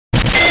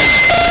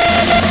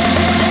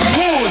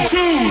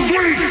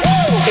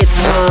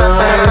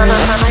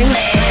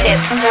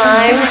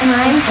time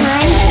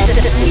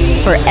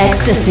for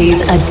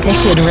Ecstasy's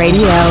Addicted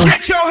Radio.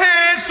 Get your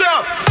hands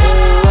up!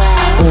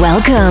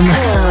 Welcome.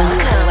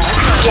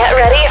 Get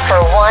ready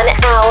for 1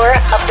 hour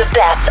of the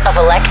best of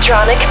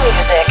electronic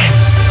music.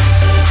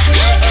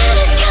 Time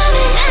is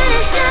coming and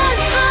it's not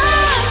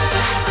far.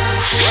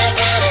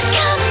 Time is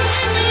coming.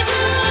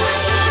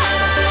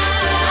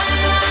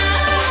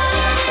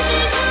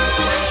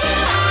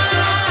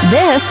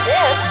 This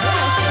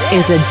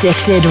is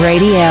Addicted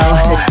Radio.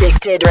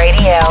 Addicted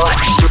Radio.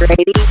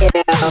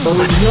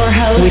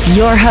 With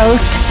your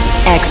host,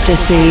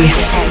 Ecstasy.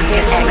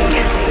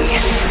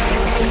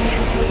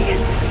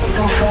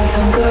 So far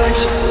so good.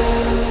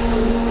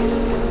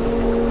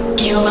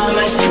 You are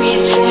my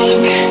sweet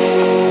thing.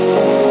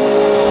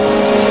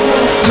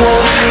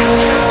 Wolf,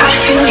 I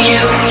feel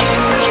you.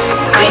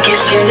 I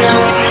guess you know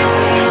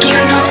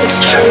it's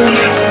true.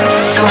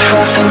 So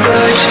far so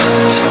good.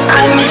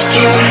 I miss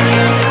you.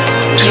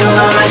 You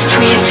are my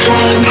sweet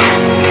thing.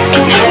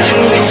 In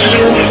heaven with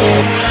you.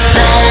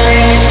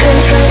 I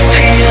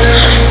disappear.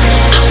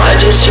 Why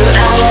did you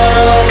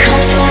ever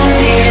come so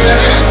near?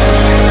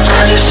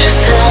 How did you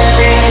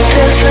suddenly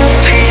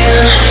disappear?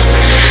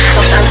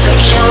 I felt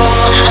secure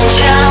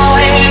until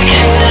we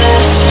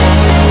kissed.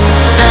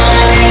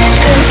 I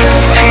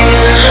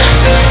disappear.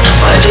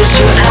 Why did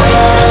you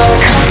ever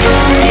come so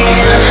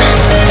near?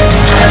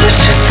 How did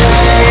you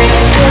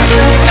suddenly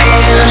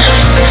disappear?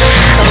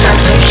 I felt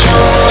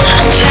secure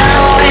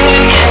until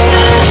we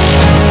kissed.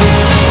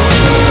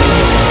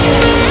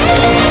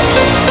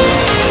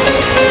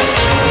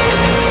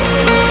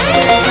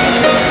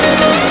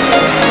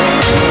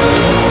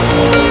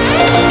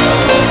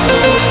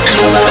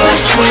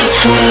 Sweet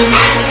thing,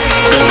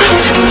 in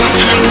heaven with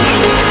you,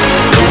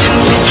 living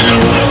with you,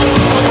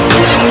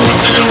 living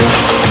with you,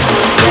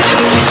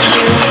 living with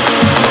you,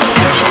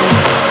 heaven,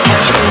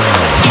 heaven,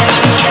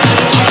 heaven,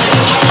 heaven,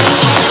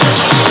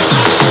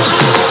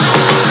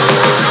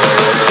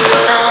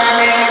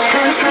 I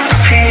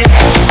disappear.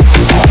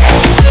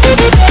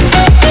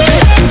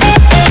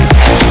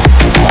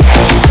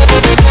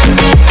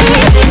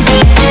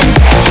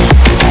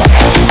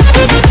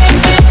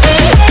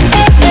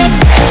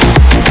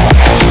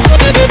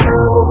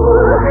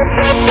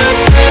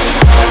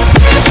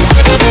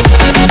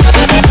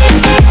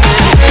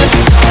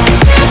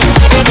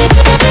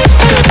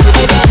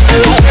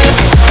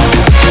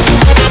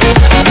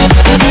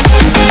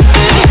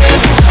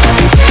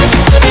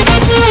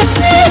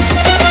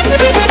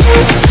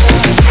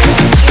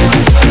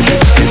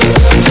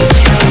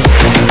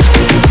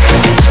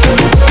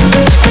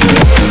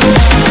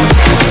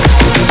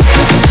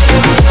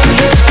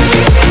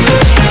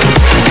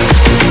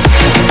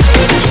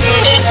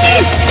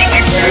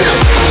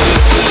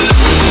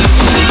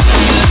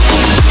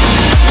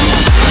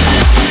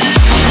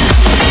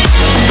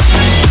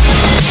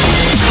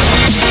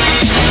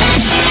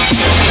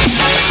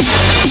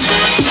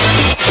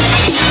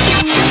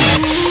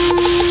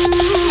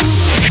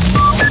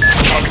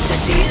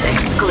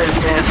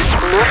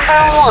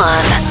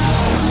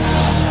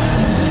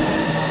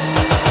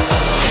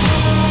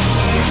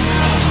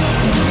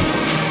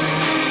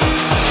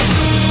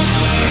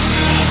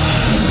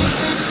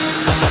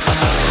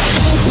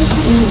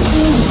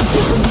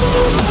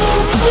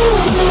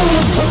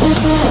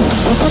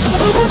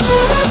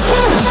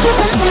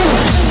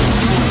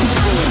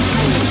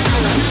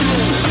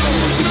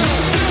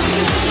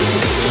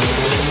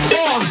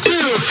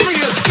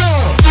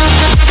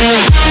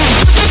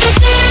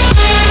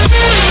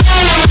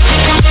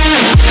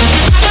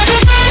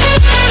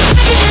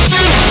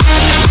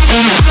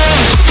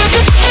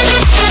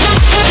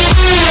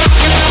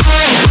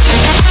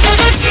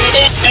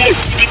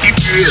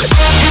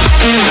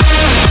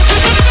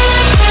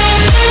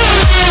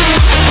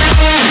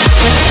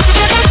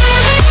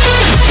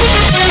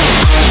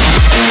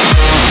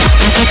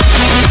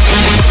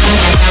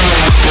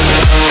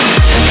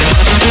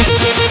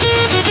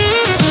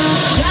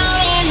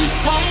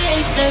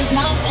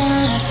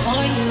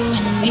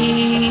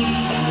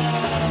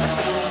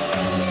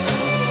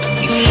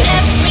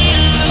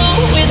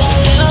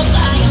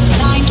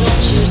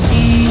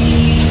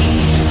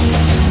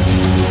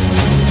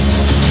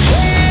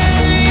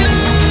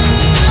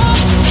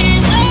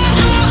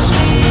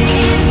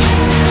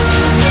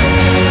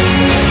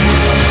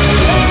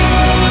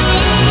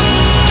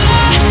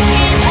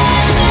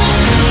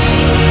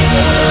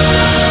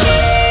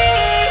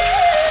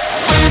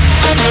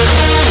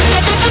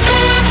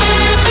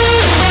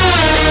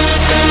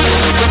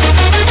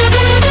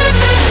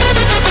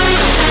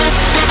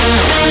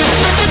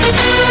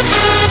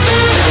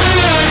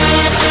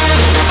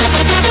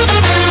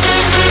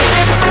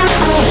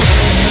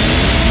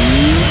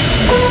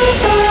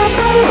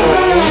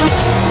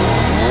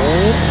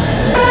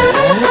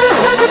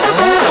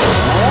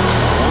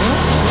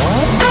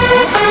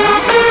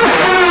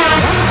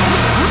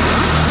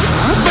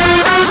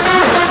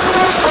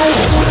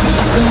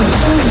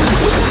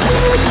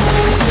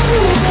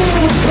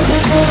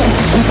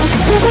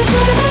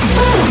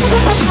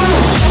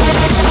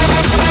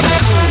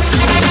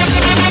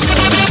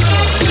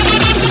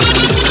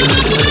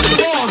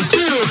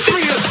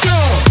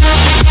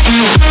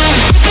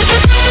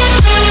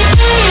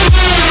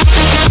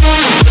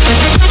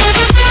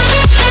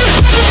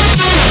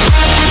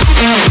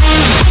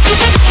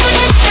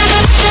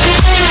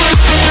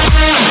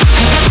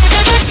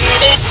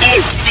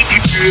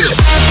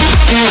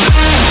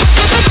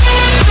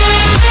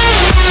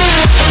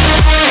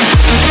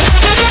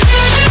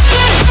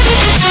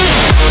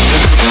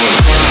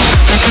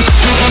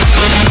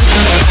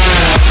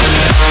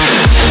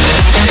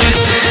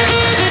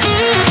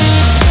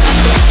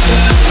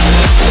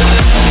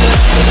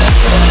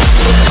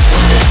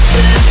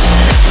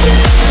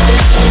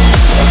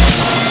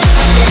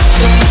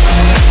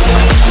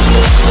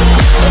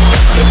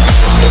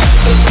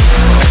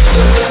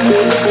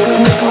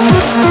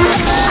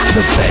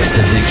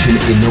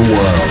 selection in the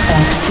world.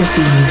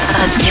 Ecstasy's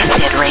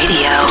Addicted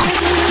Radio.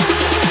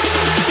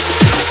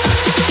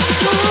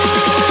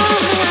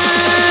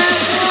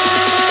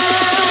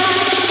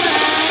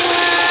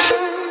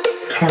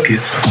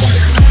 Target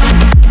acquired.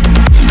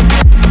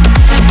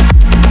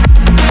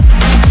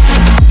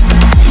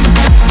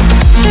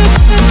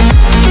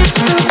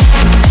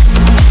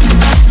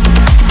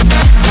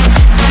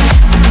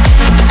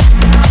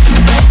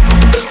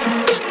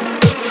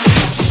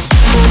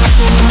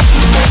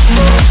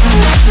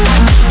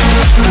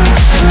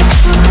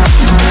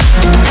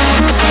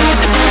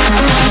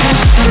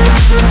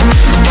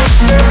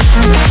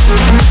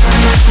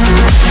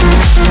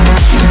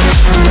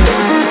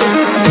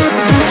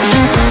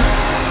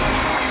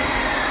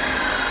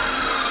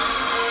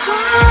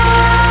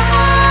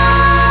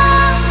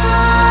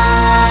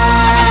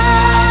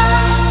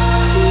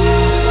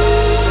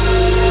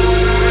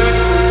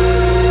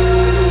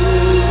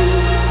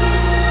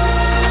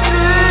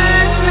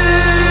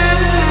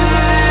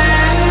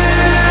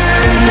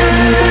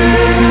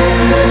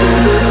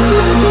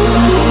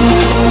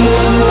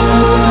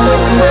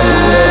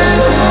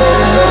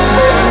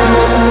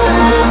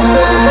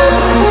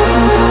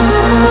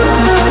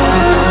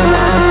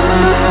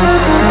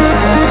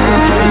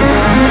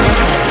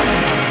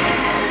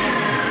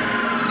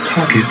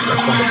 Targets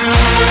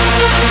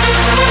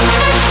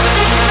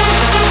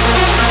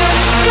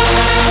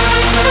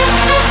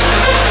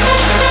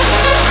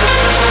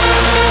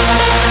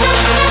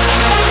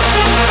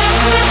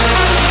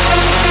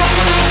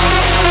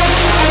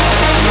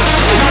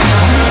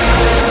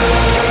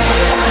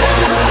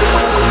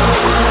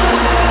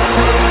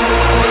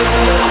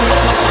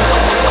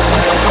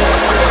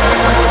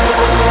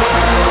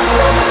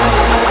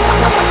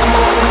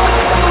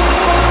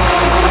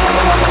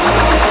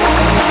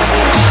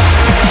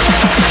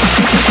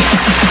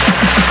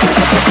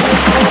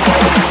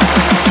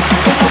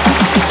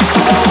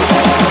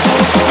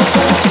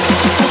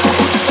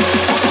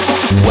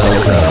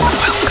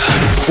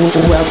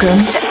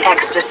Welcome to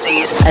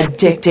Ecstasy's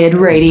Addicted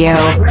Radio.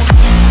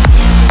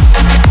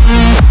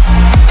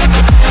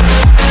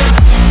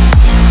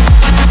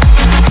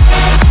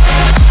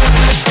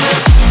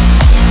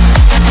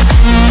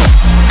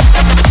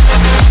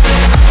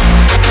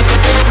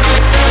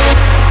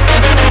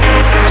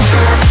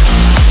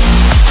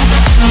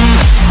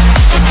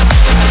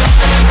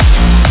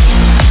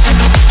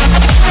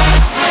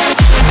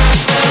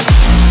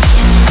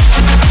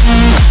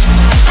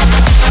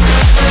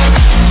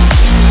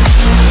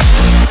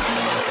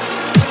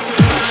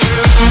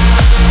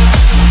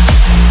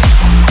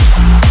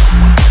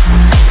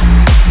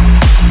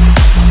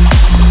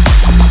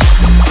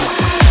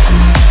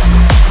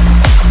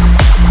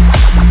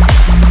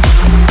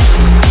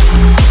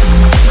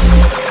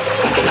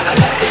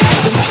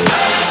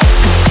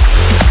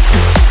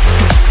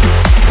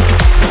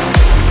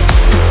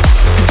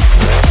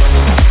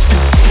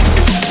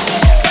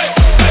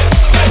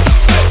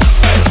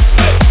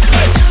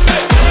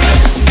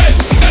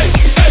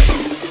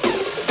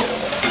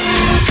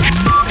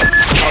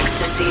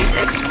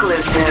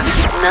 Exclusive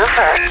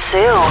number 2.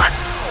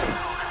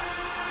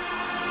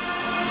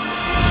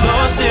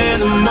 Lost in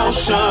the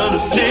motion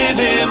of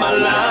living my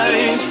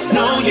life.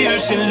 No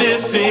use in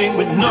living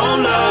with no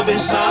love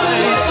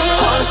inside.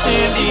 Lost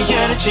in the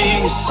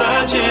energy is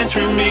surging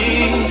through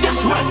me.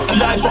 That's right,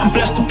 life's what I'm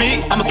blessed to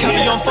be. I'm a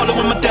carry on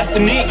following my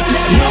destiny.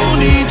 No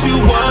need to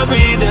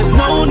worry, there's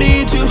no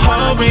need to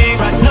hurry.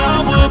 Right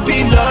now would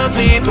be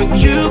lovely, but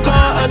you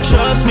gotta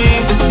trust me.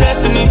 It's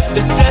destiny,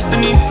 it's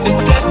destiny, it's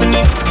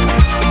destiny.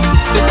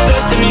 It's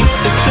destiny,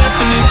 it's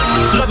destiny.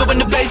 Love it when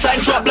the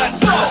bassline drop like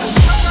boom.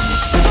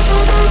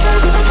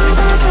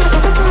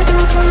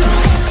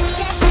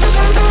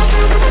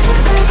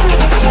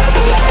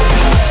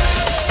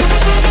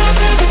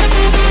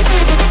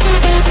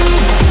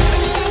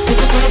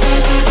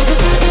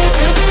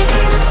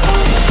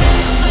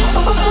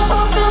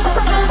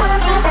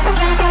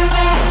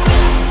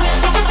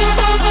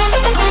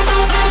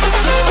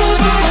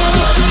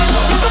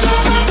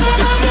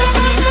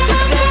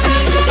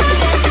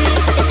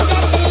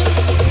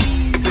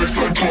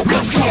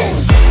 Let's go!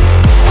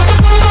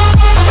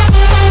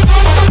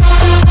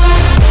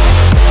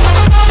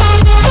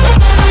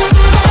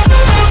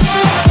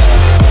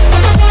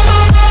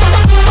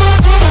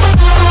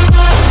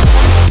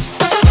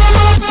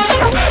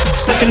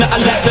 Second that I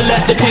left, I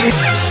let the ting.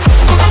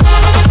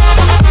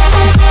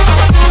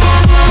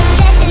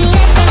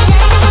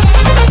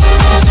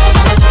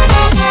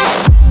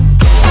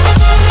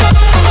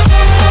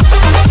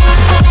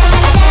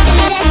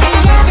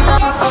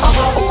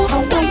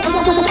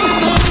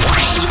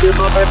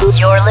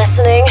 You're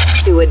listening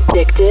to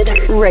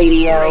Addicted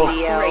Radio.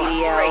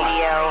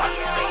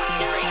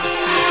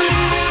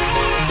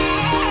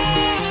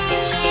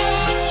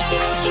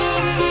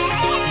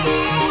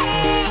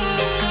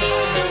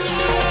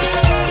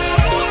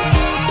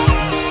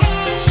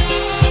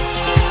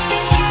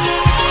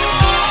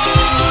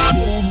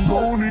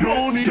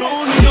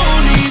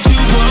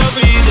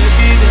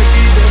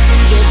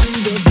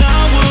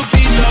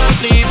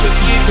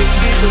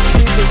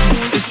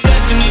 It's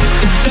destiny,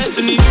 it's destiny.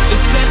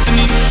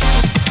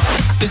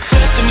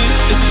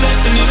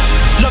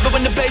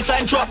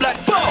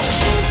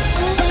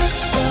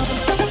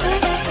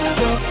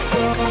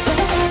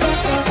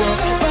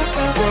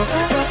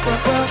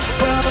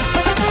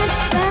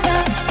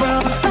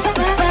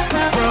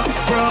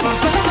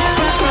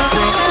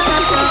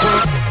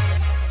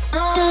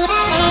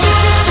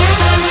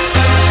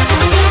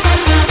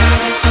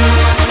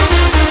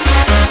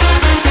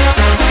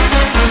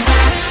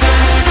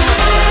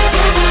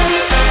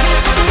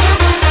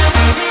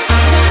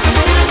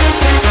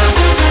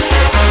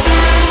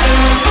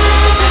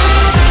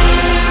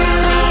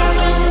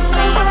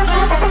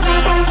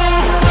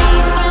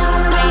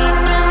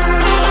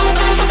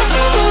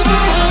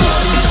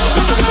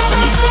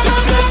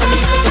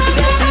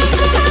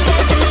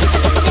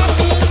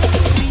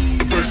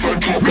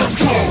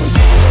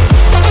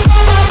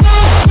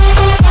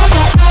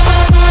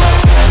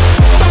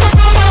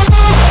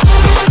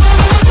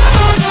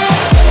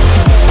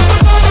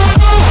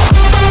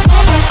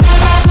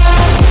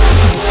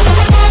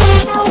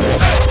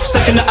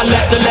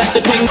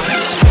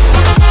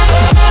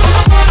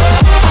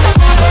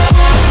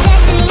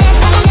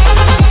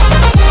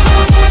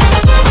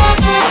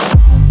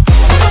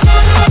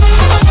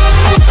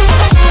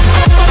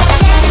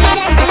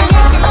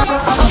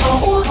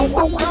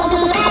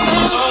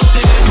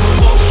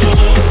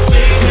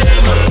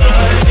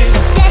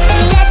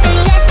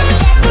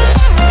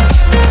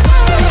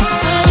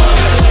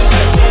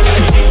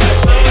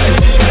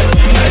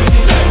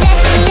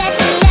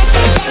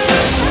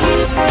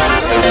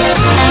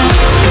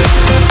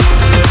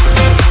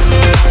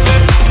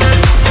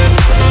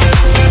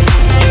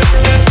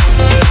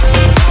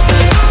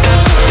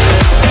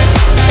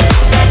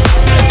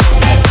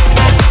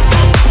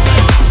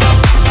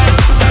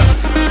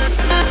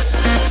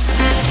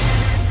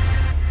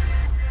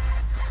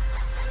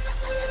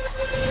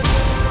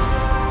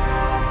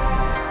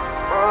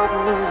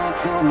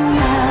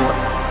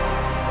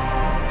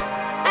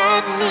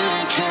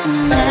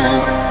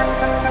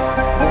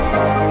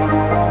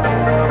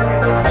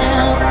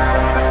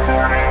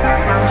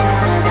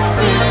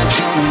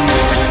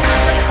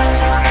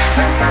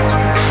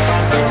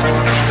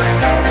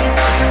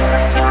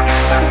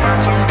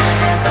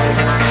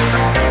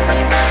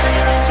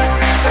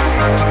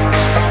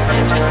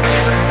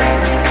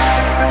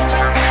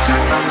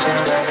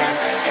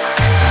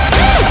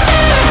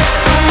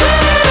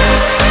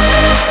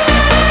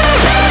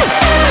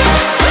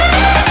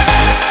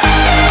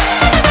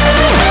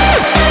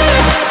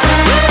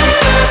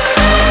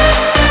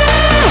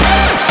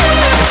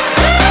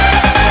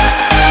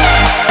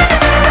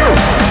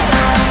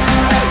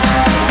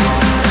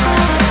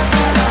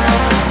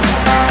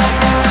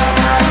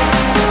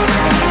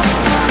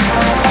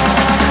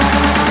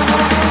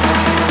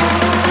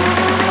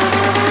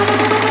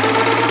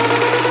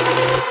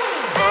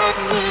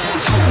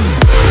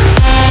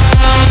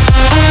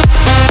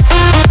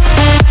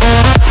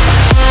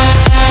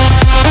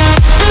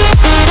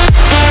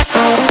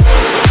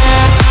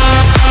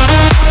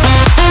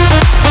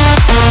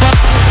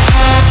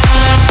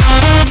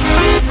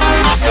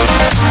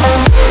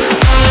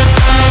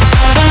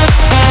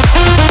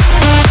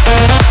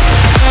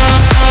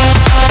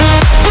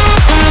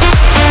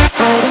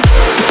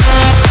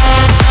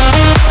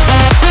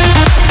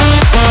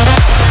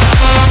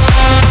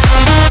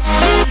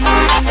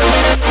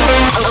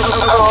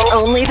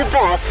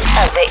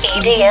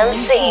 EDM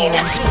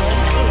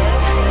scene.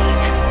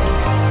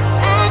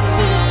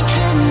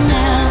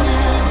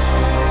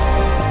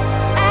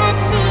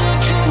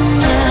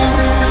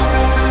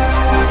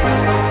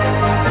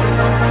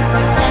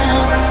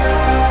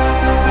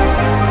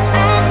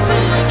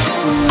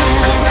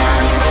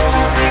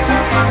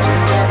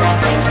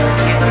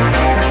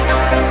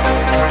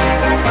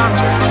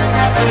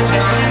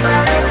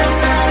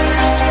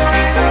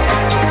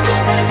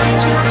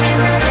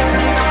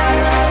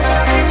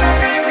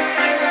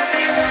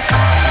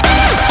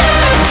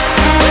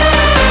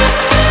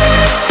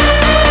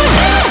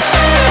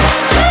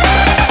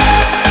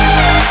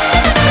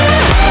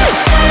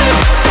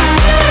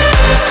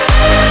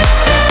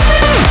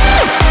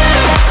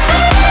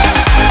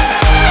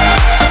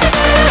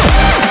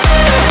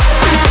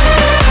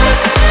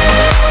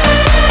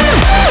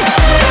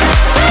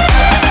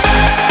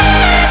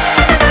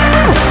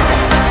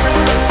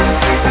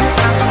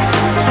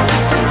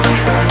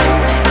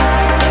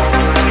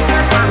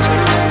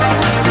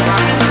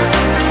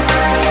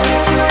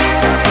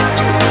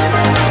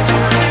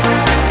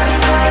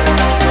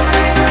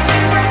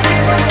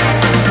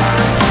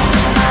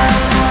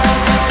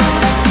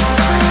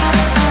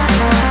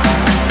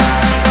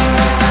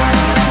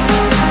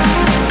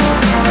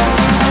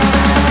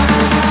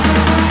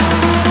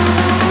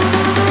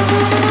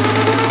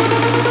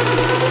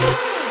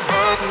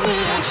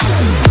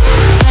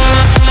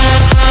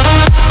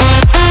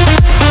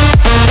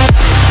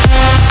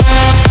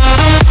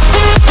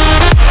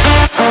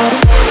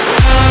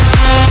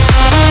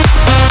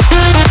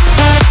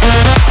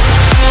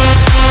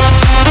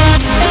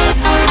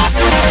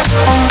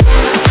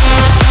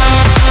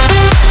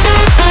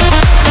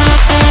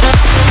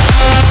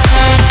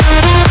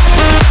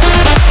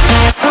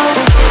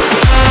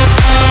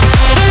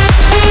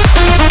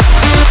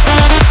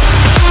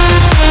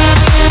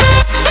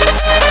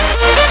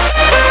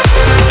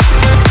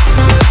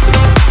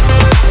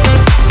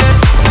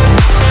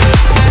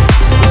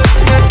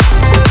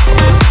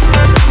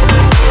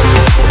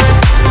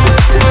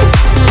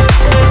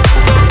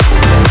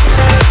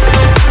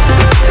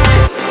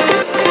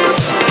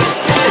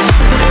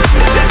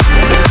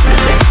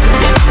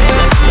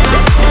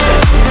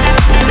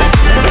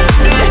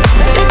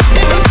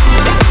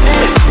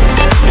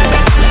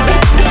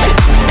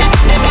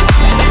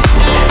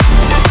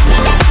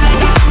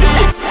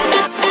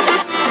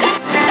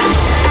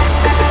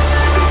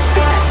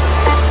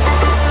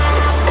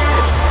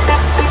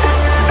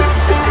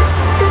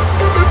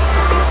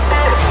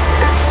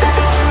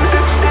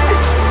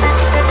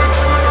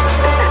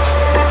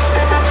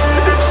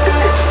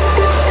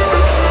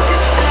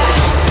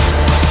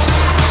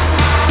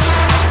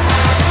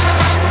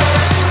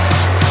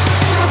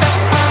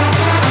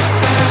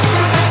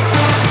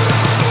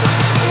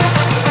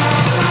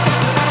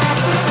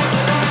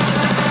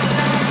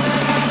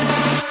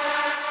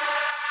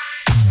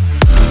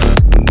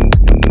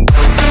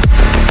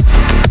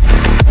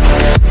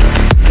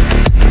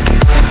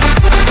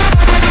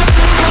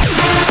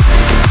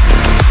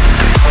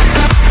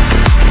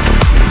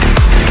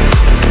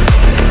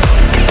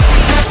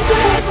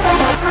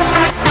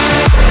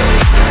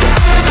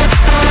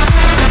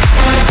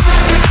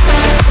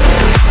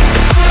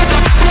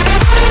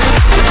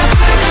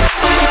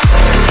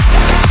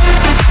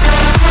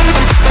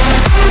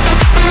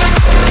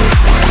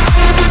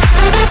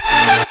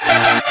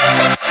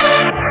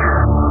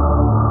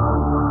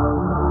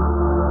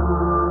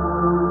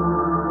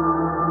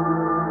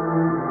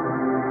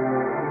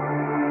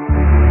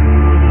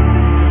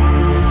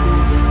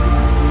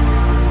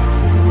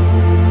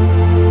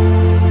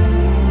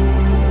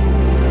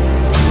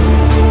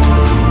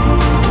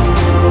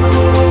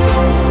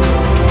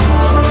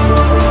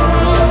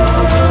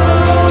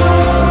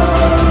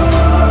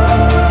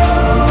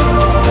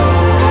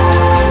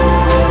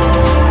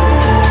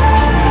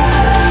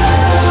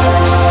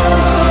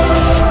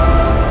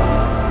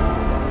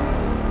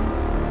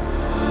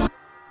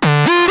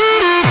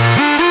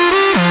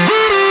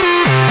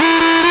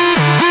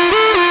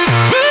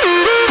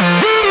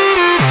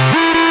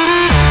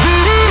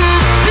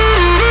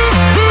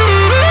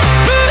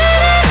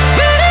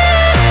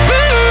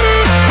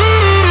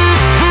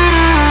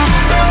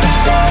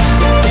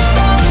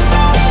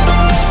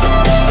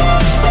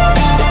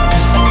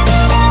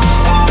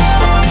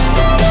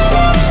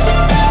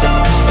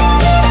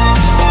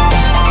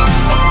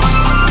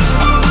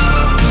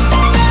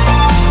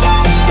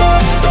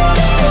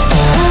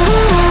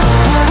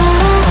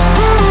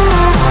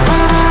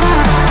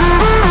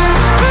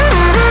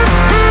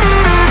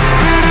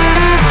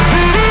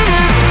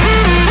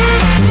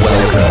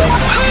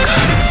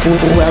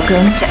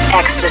 Welcome to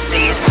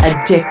Ecstasy's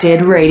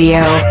Addicted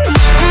Radio.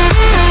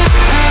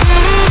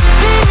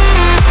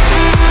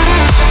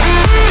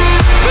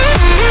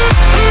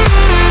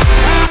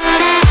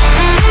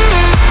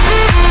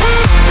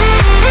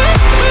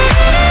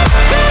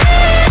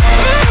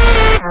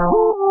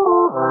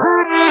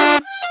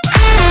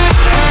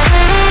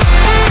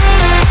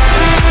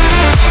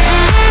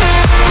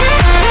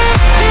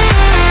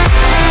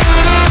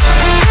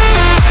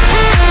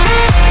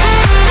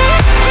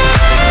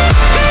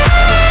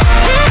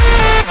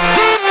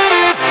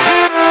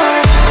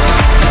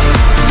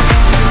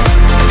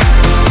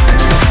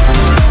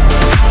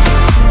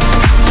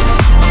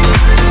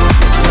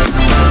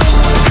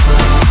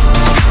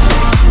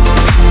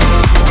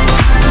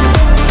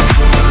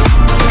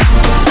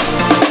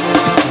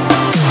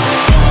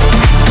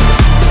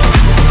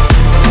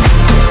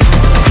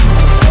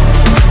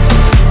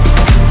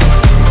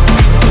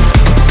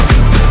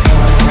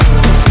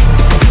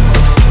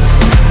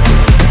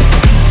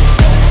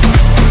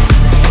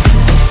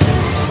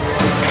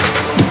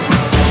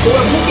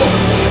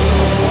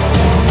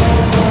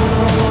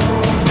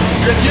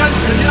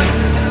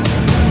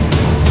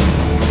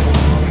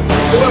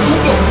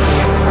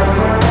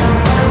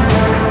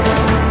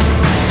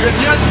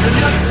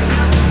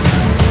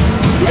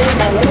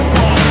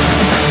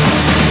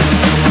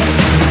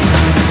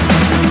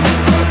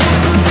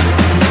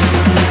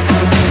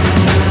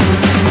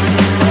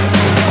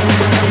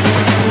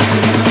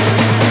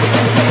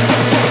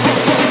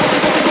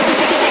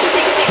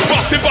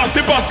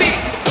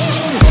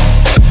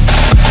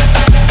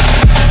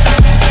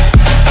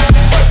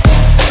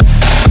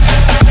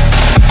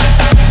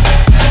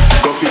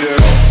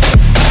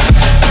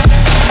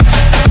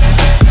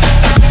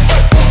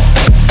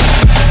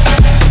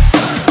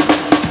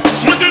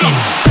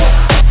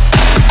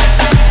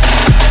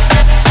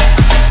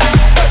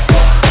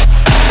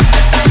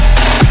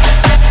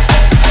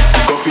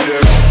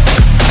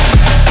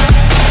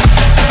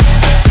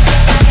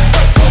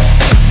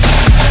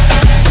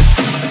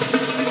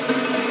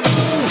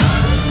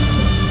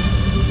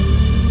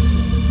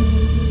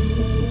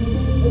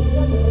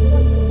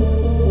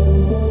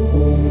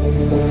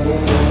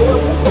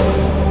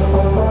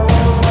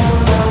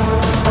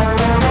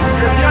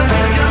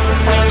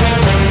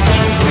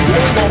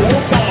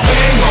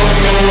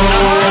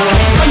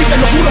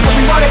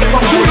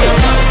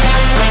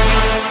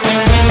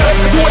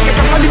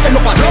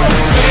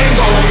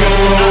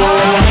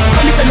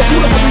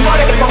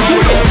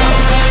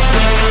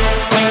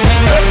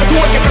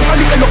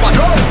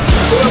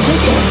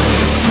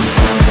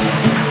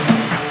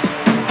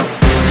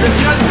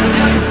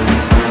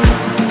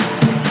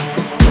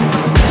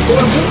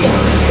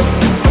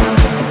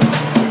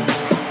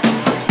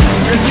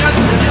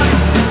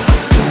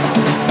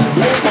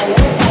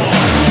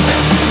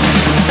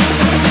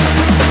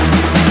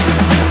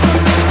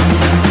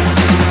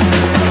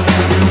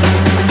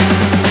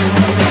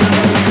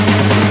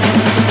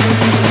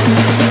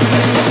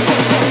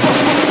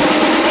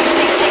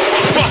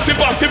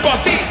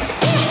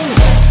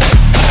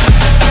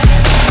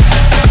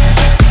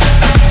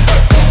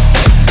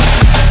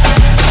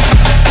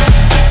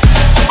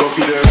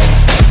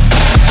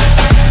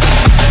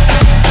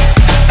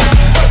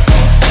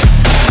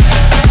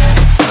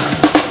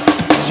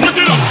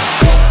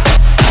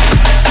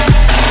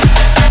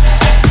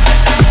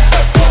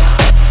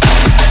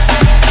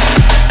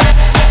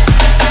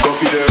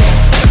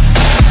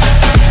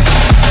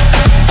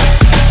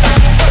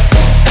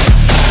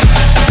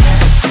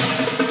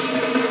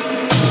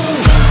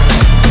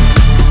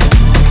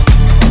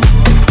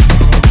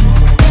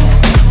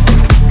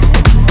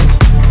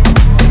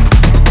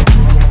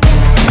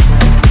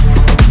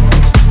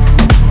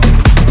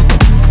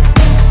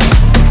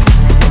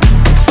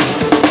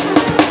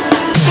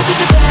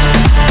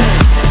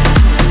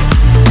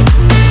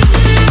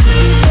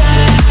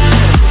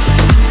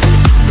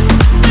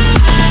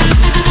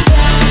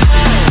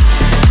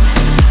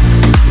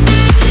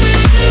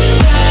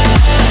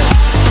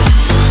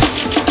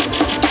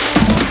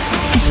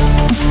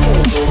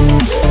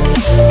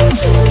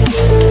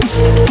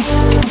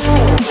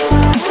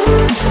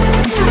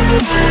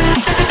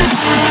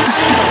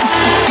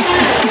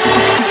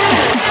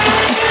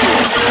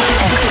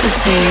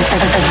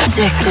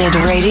 Addicted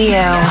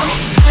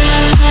Radio.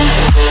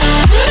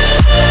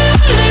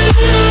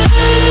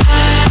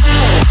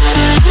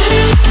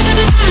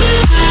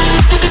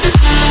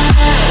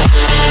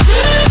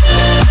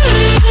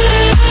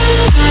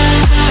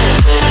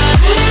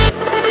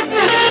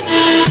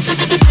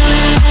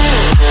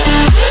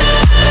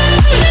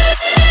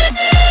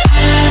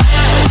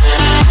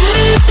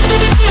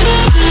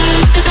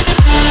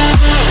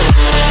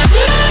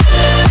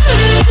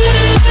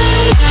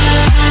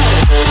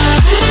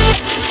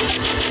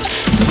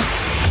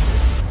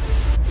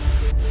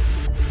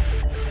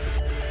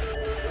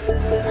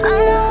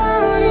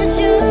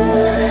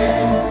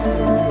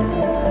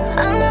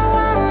 I'm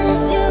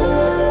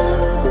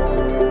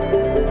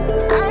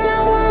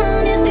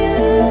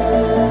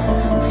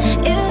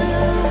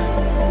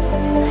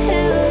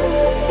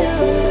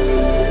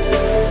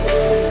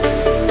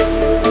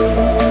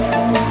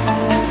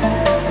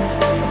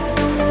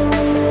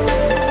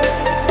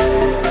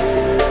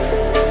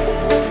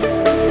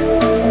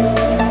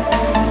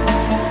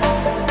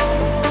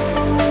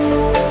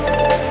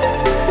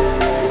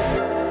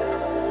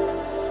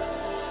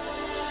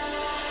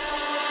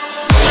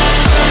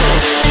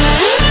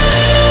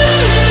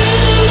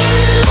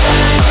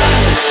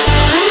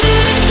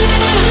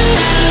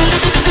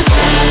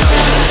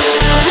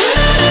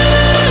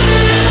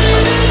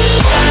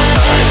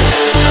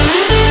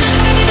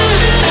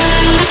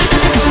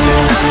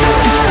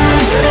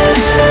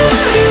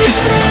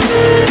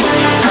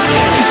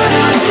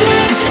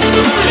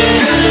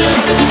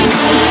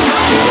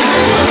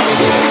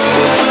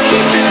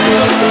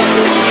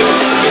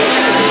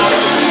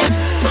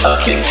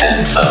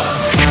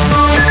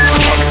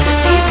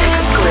Ecstasy's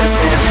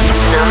exclusive.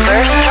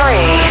 Number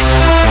 3.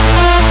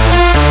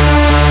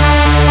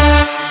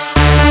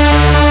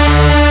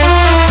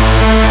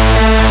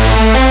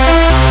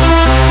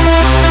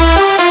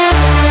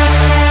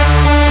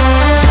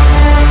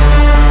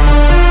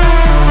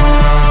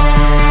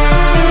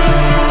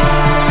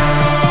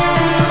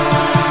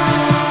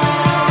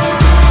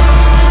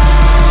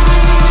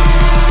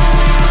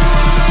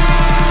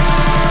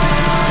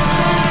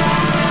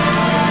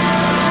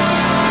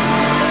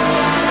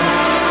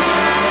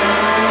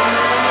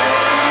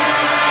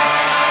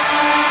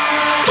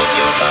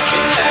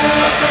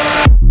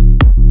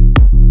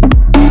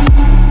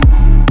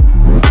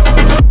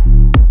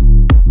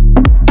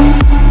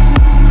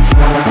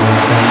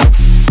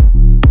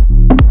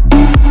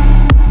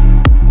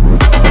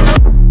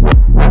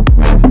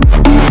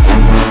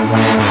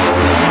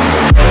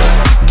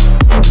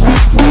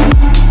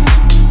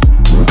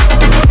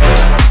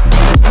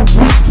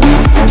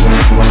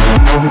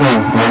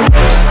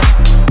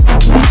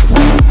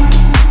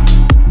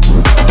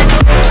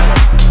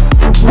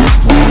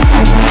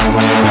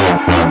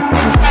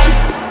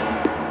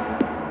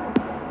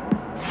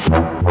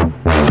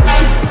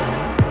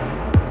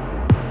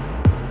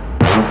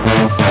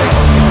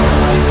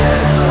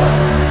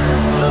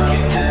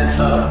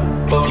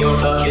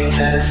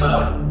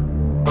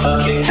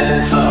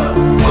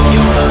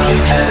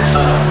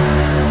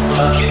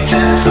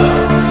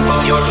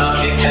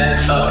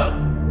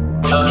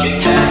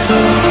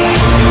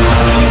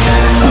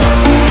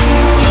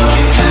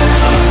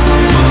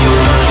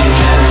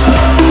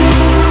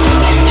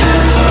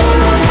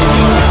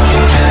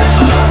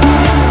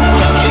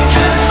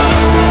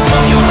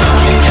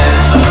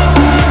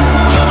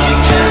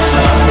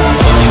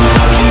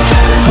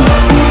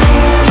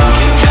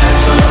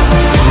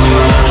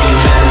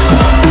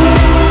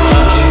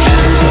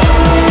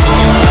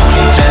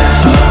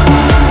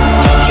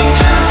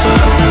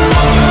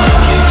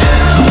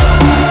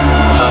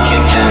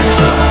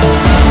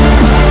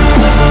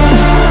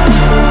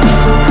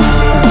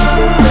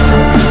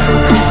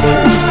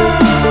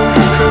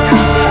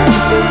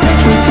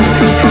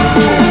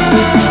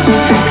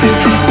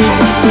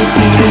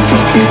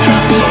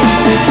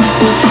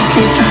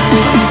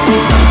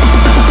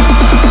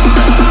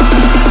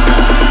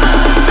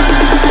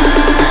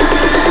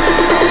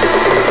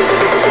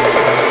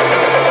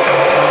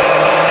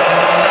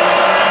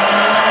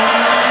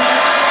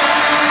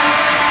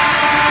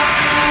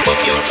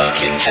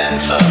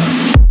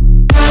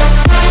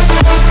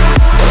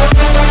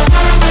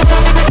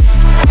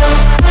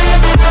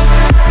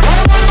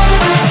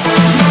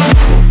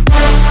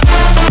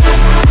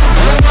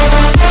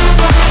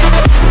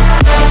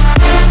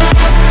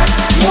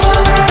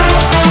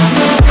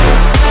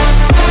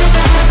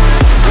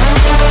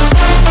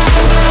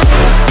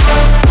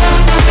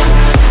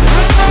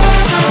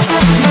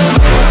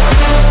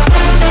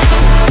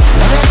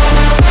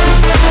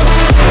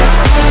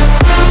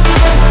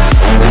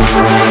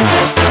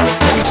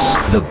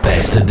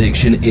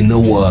 Addiction in the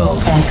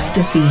world.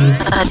 Ecstasy's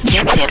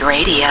Addicted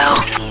Radio.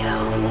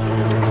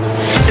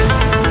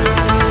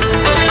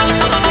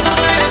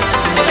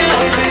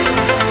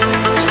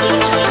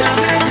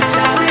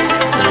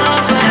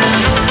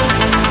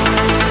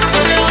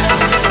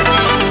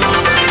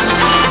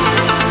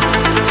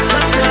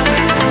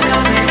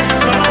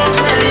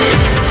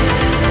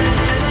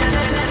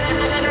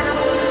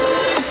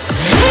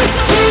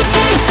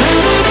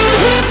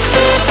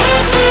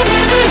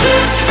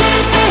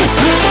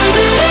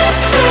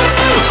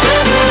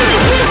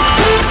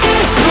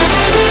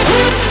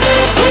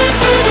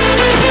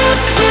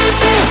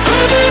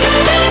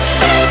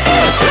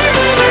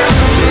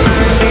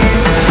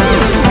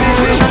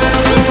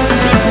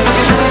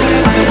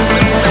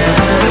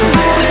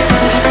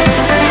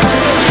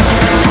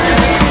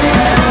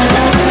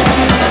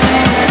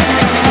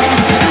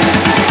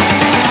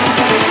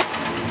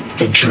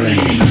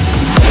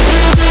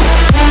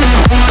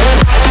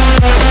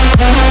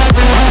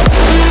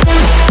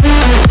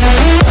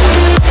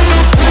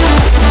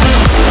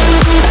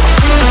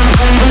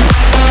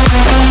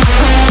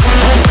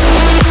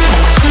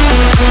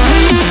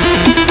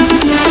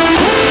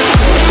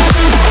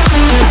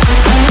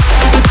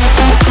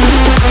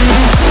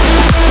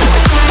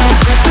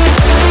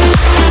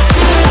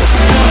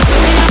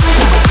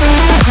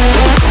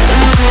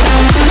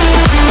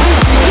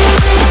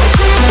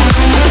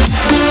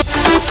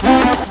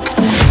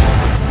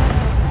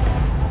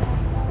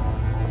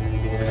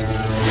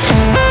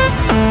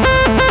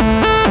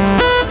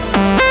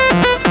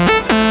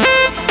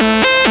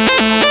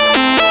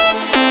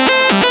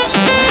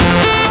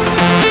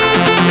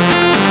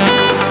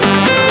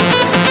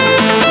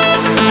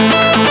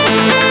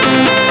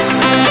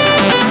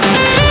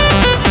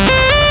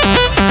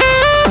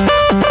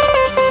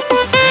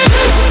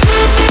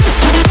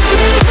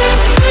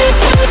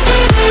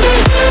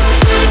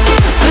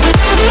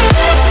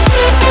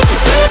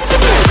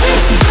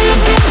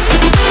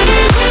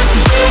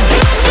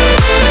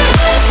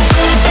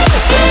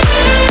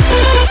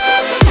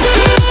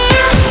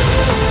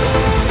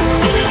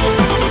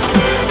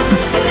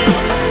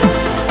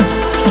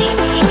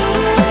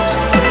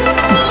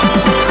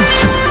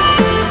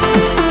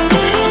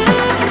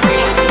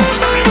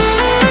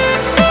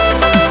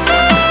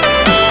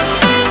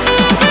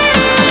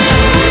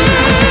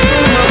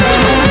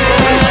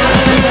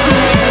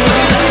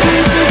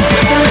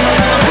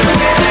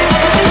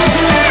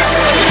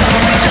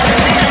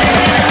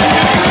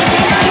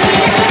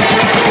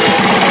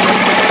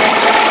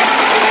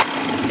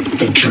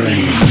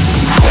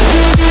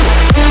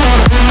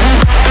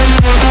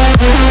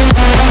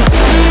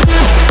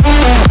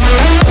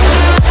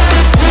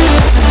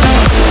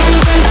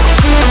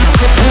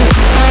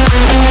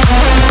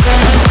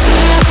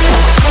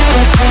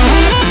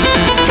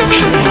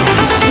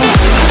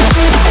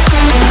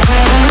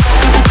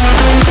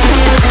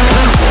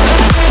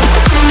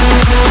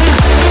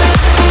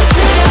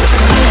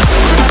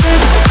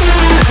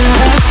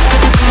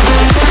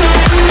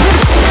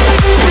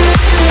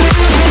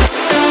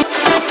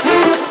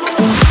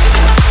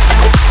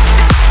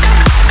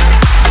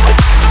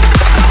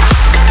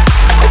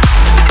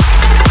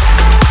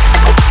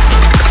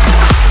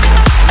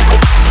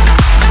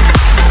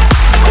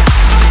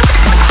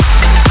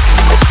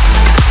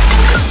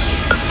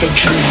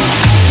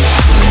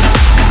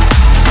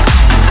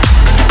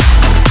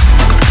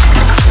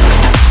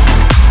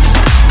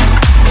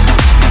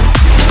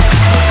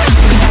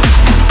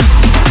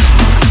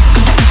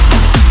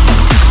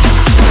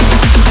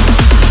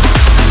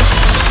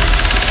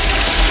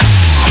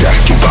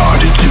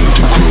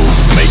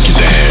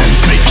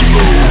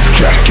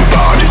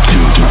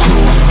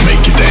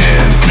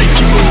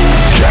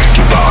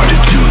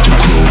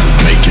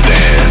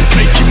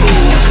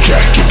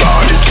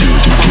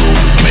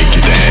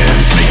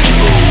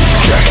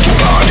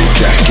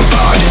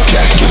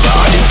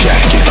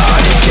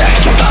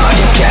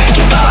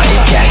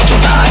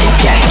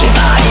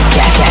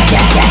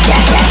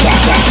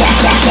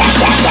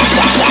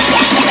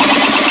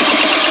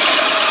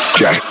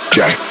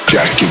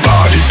 Jack your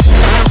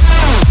body.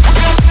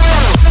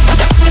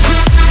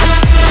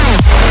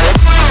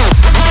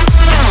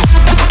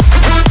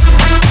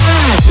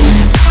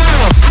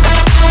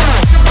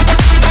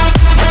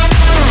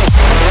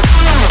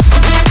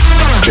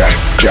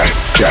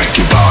 Jack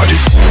your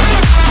body.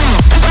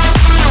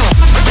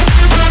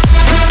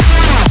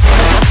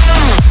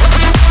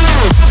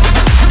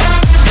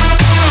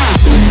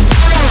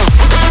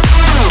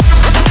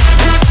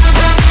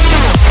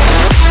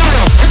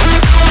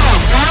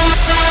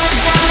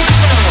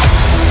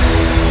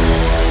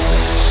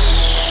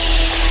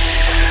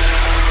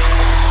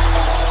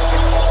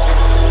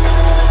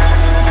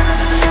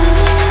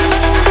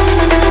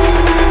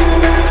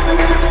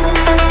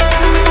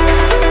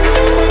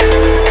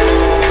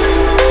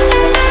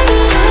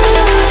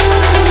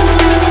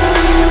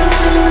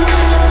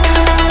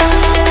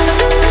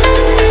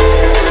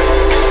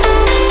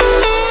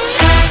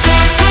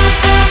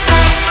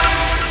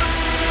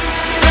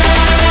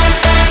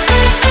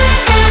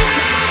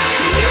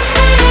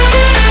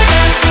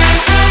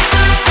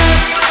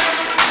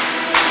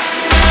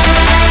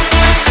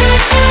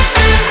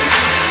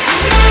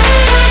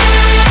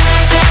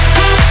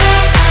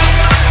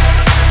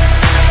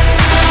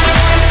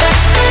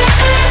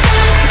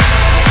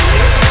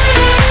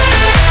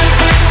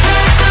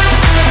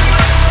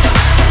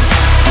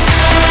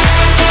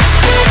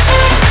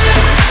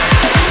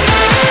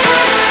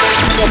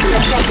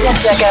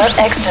 Check out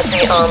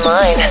Ecstasy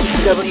online.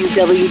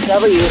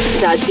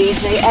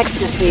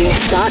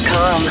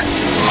 www.djecstasy.com.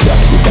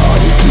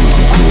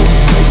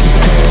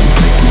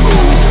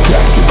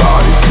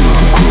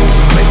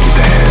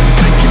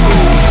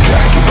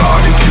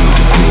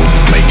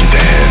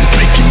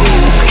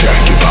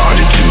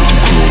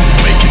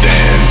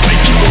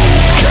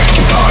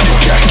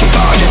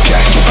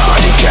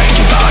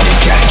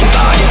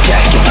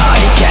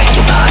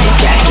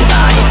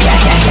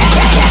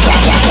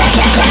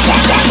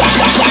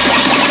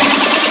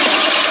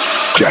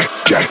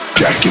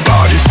 Jack your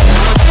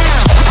body.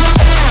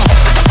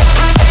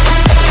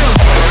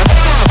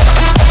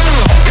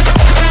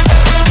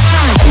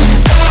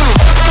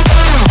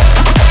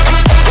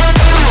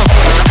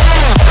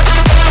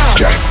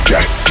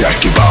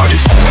 Jack your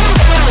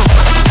body.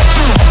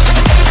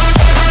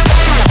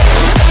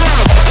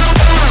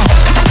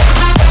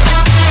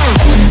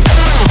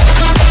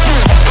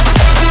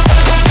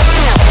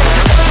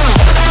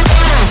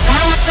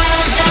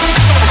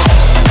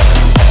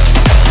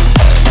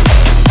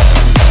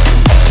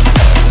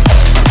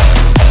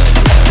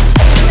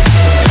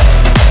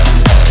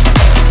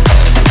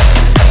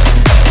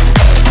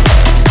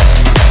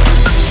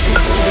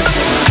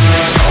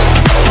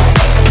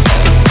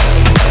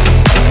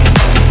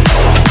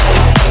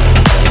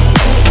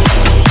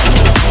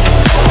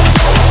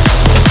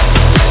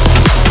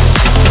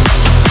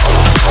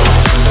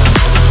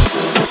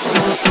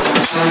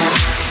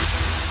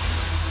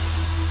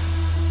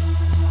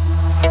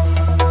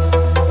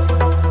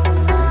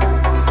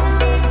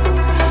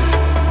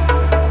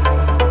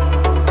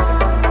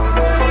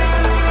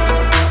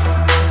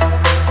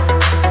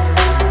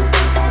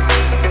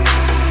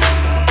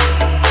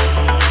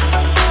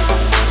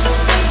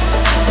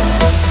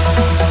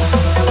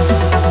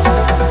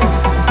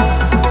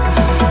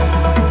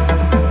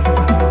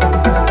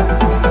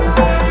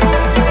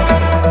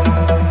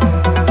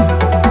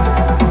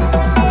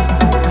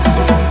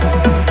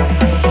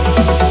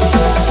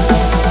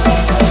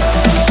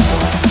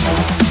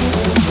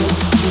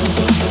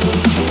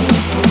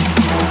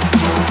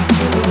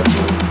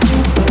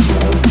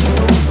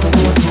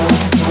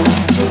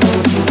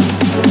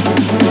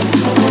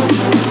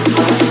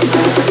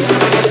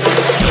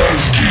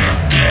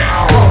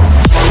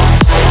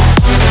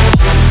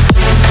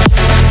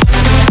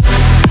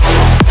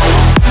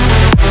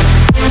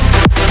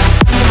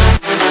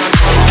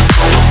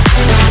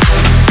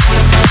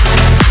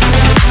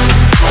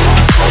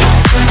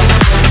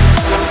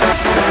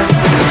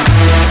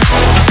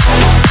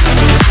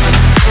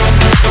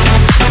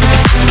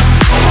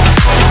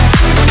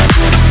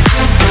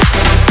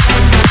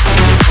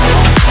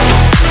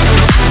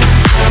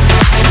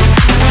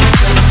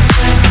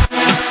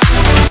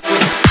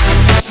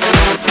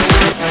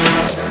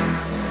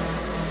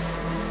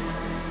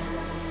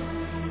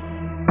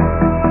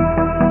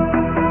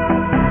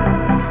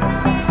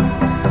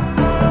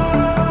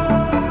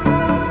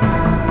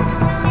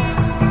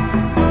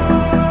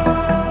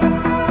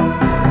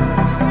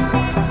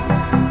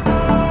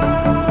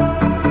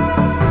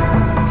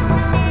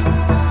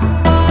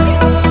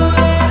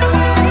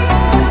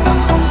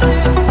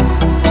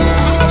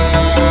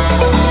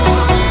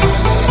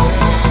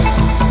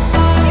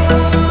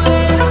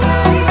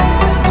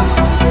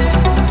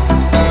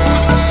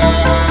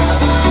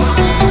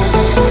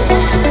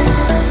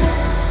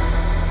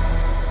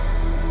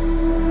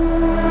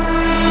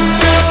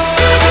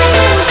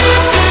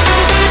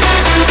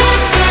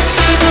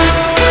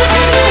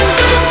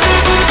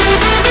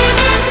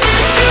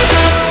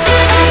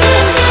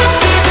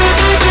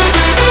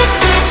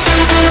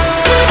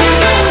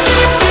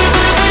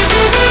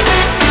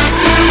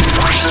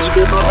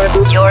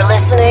 You're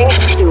listening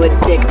to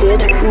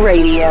Addicted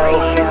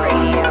Radio.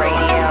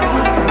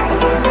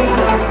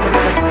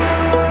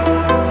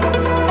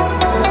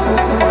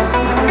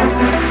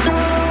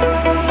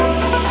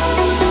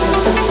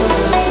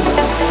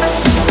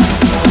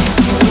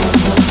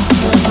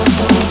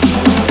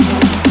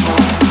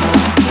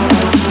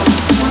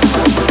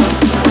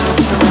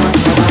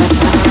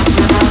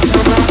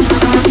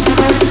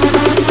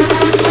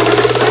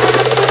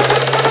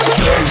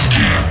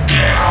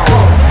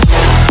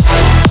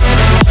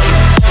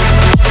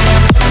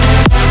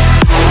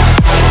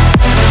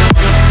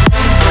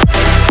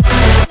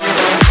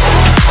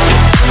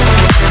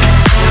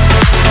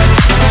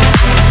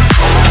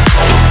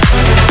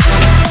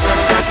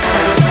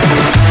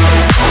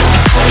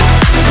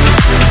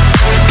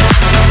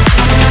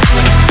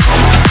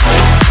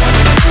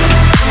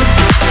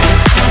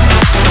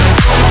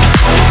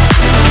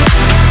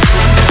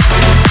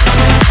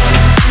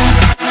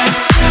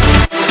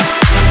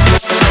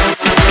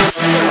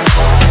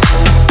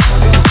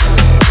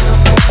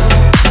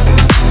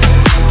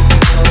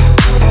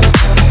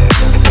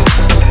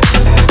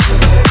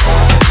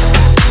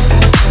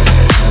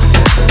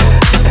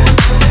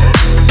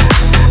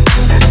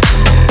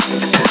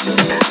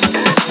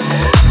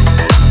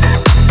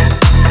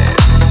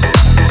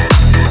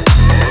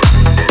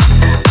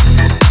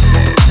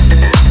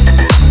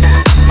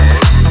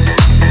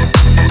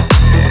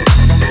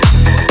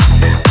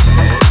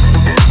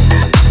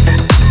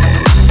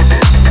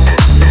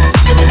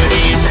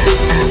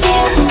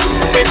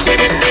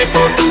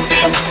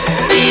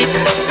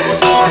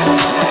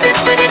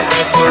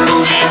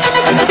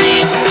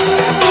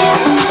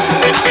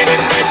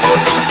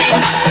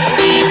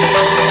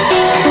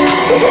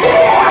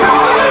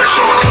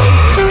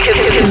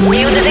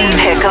 Community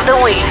Pick of the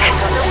Week.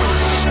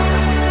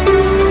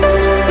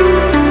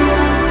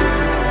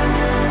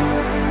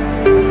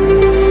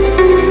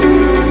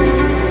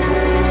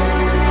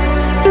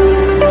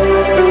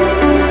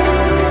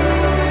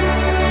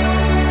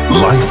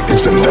 Life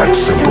isn't that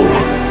simple.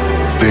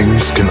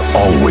 Things can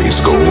always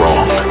go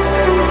wrong.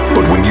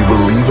 But when you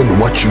believe in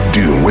what you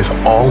do with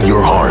all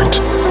your heart,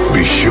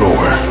 be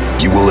sure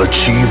you will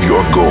achieve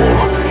your goal.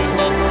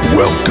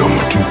 Welcome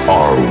to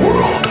our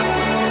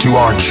world, to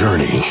our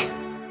journey.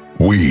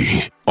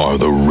 We are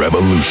the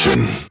revolution.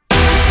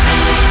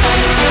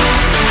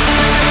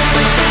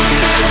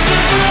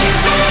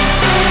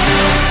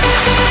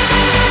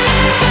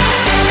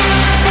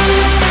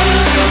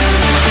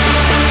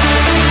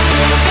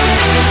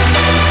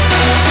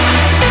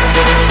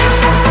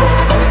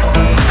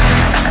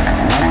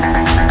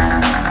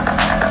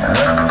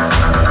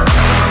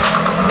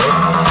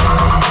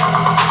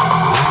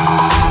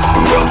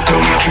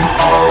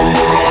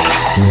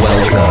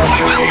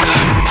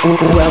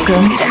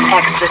 Welcome to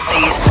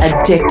Ecstasy's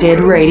Addicted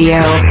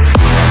Radio.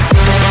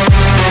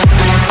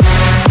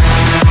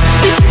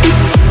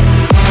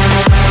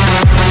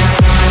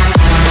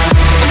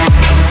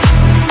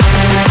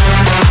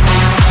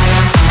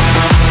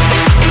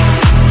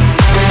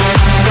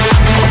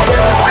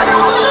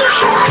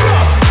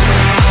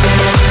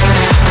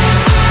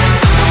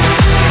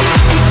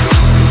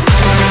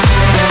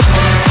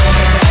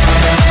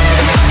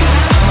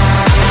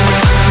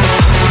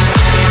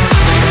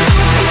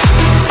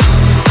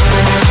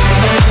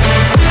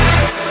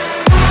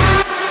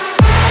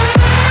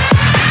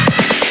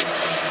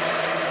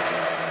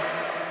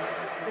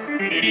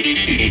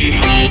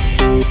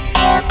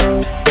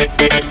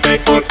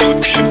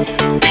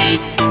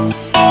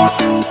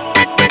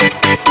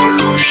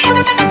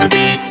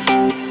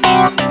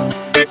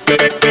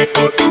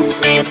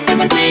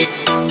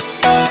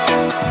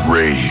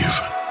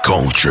 Rave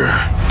culture.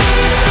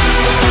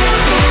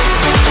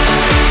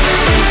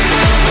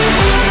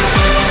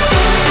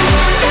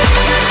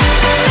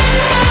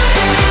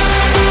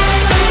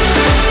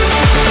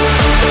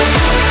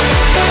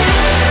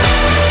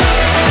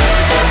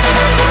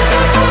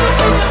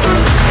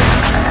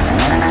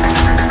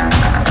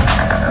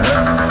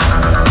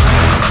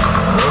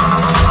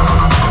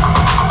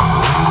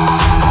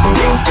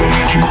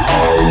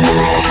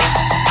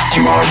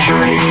 Our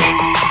journey.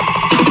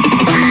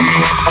 We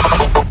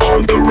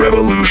are the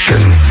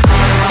revolution.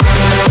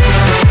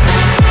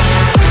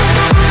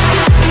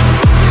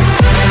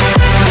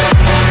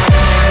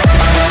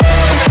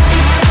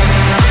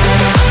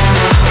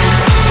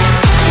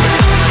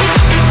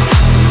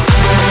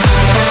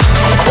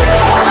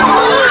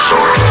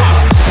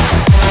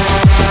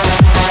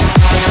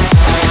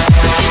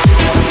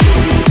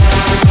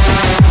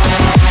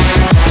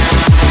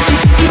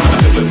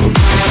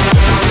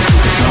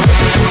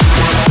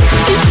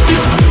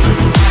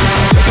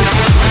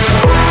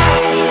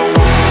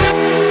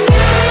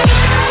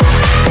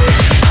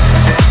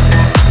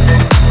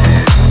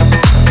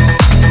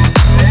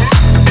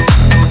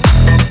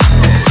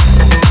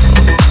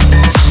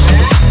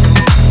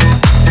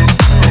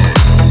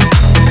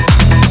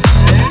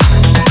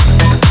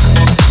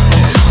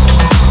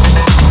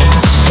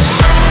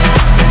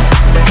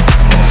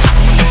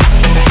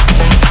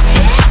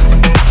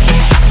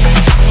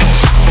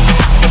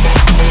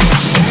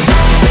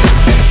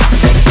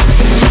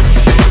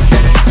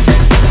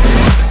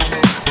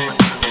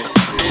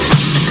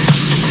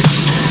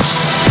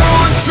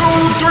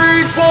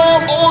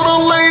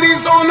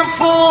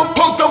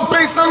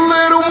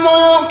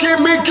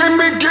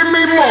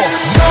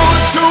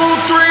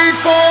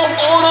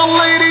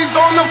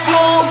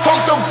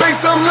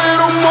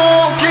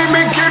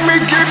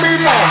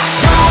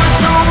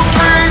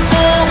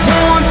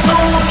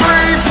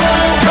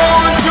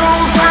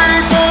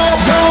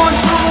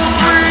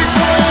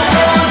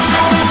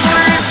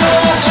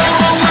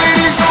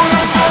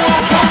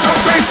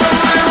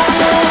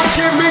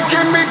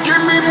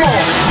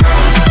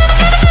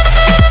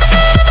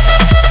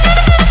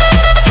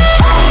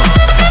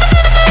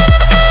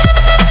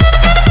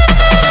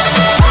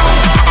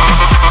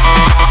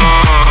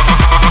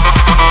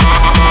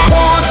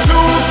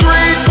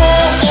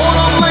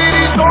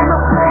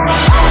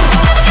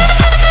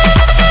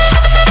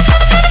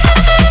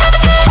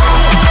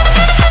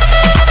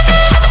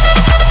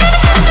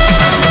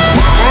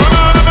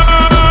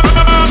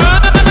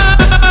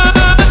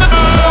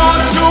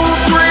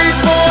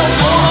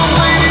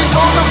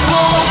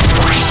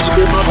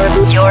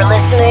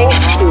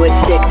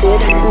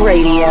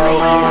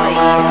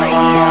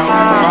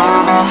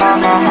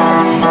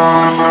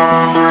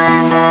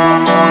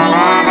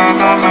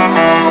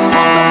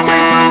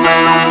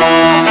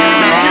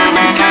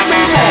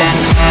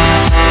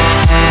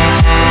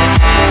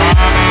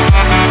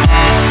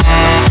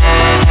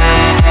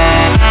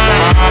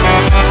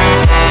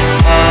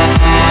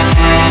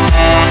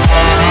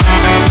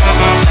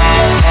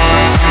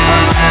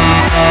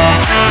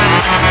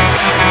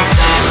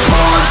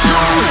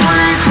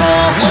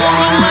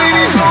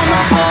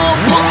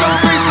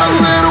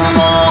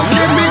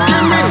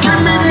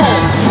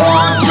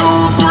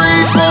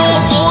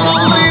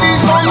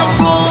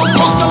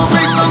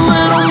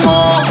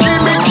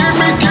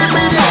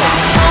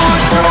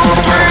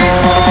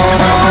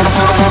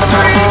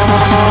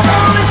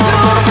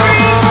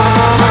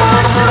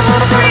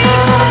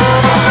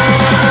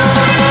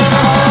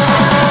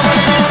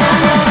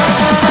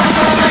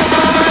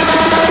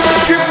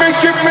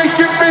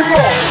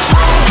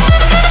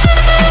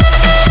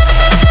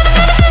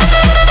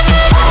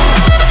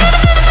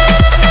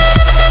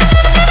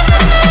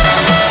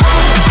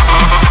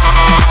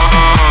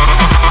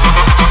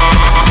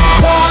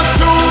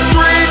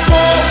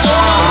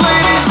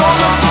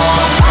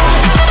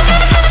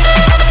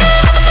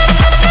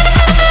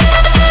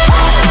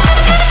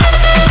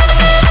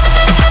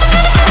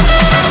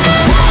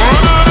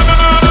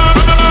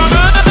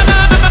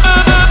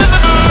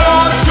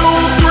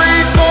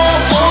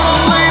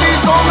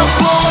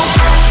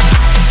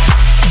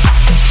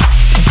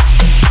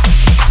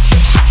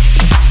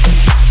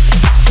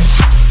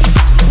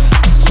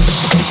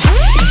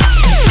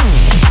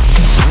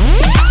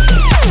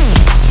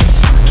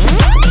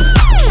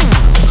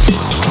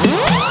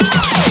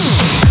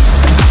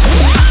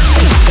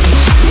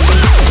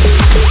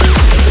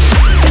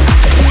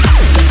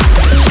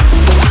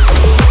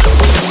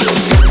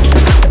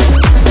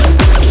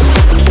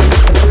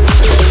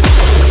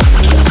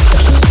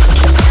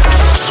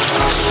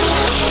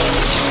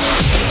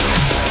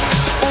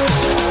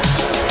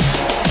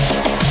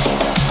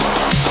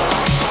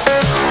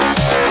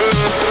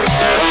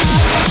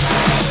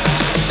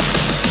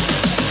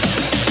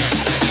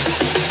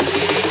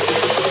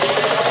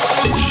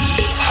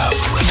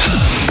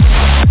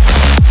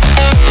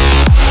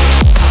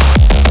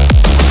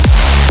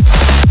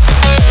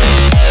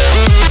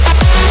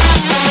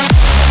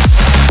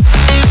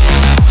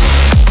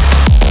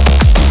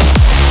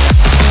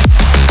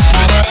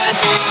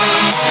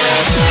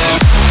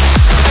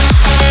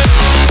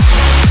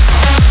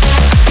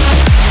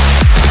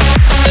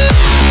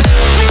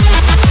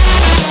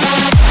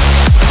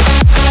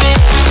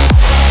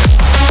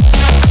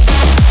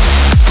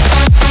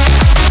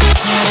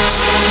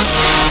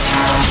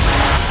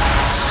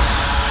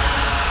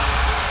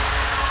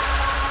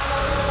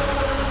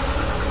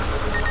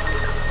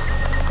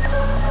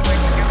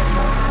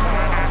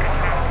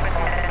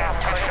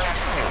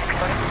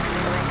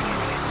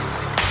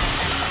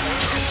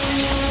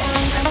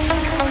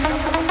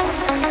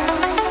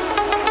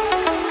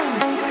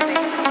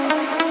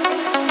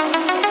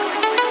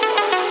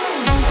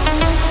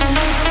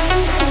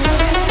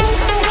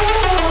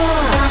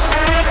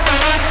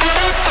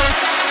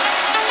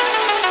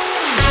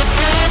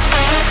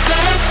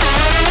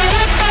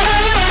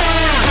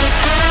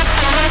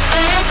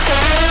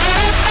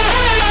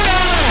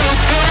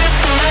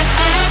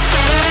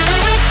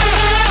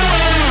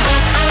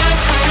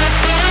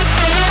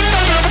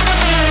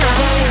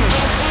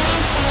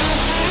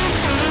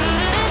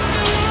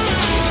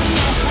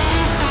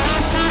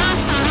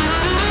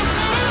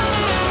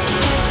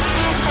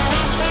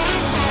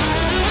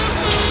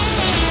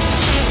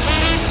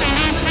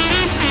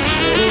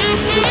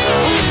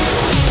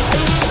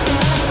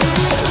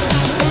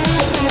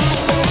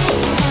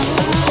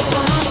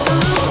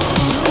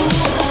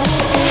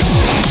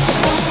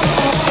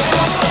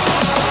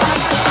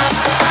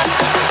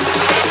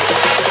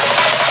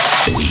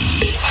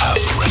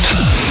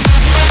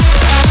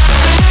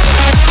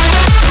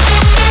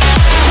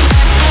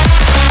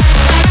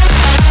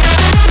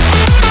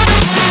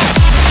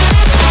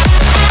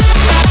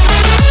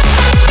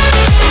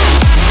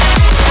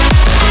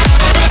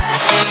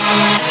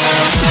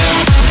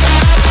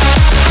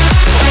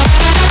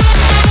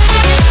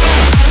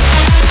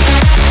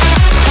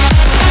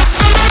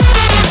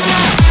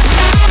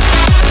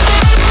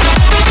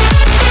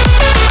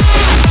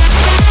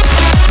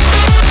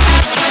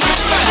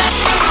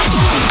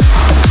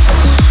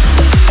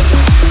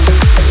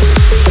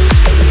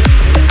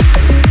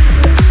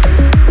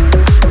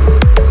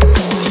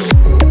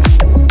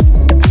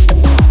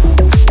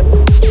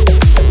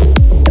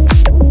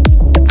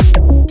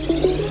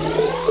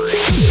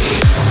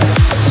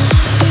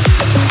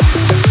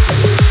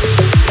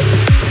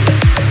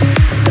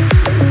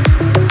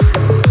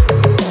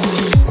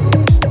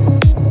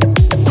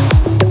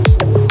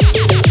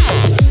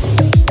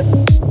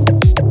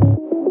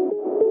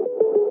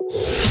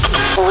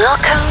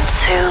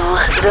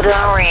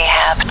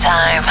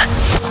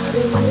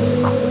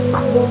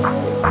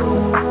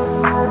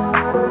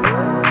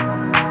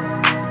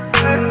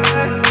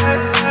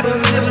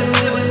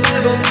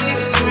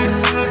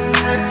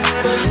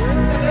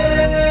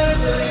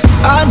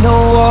 I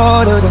know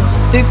water that's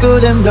thicker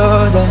than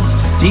blood, that's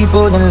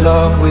deeper than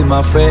love with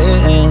my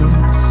friends.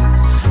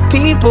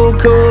 People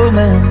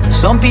coming,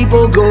 some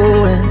people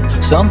going,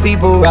 some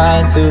people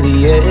ride to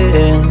the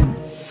end.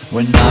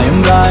 When I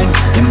am blind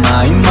in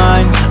my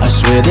mind, I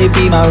swear they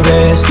be my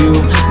rescue,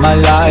 my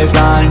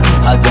lifeline.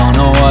 I don't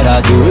know what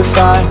I'd do if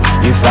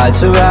I'd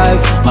survive.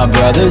 My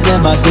brothers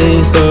and my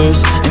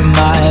sisters in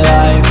my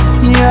life.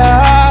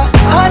 Yeah,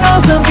 I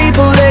know some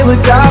people, they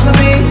would die for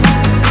me.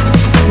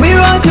 We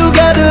run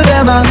together,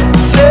 they're my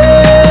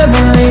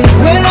family.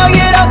 When I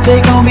get up, they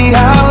gon' be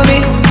out with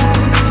me.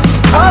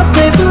 I'll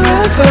say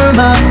forever,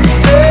 my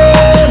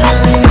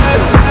family.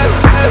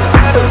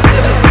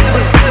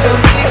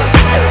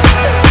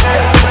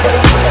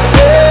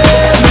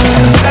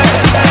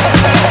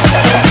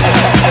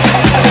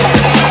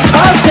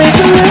 I'll say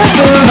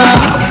forever, my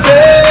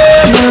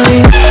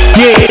family.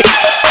 Yeah.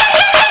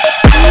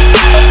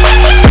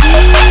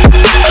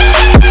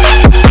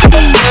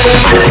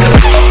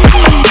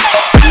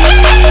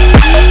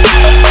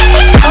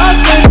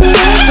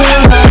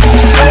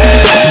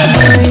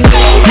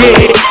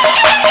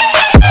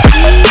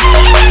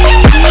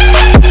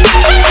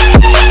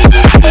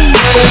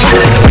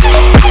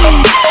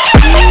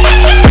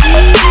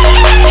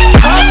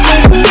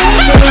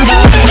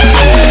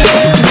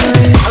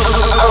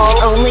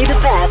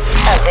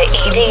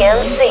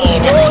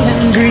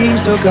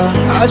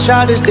 I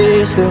try to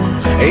stay still,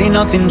 ain't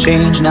nothing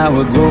changed, now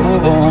we're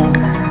grown.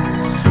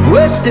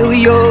 We're still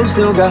young,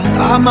 still got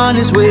our mind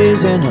is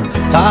whizzing,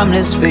 a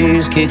timeless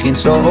phase kicking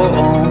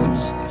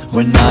songs.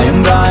 When I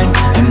am blind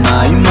in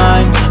my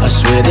mind, I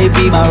swear they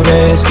be my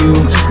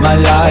rescue, my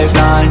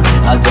lifeline.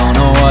 I don't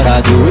know what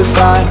I'd do if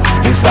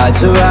I'd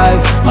survive.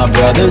 My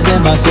brothers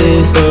and my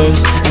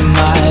sisters in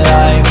my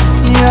life.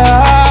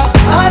 Yeah,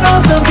 I know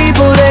some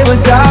people, they would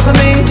die for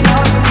me.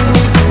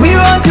 We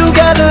run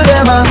together,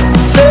 they're my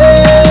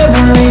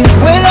family.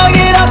 When I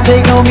get up,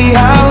 they gon' be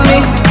out with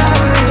me.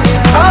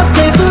 I'll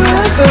say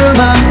forever,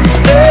 my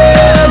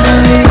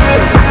family.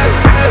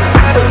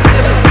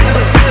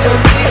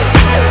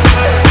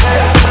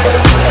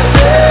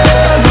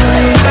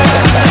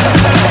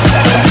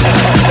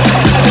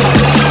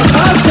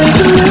 I'll say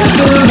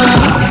forever, my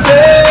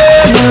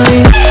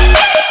family.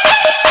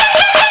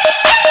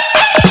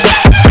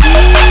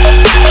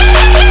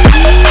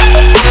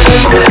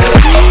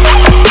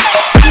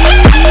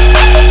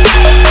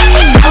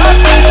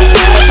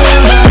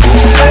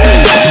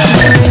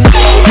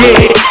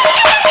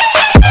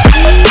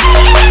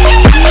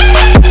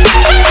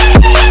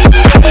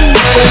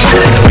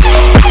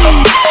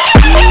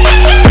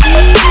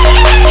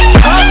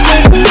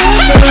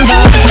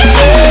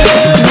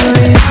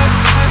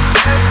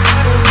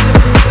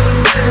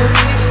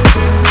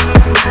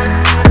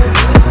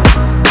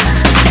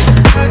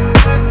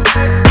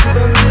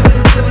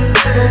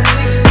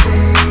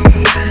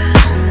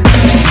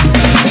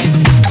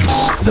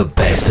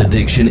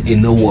 Addiction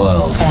in the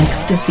world.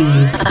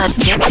 Ecstasy's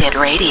Addicted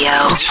Radio.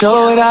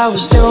 Sure what I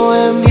was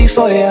doing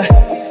before you.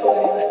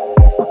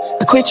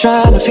 I quit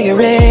trying to figure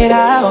it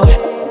out.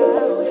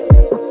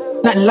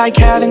 Nothing like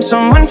having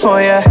someone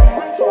for you.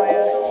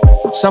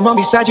 Someone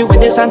beside you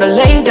when it's time to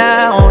lay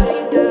down.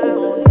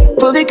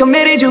 Fully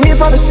committed, you here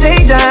for the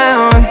stay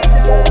down.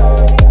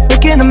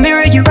 Look in the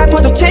mirror, you right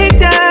for the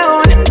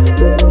takedown.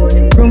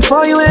 Room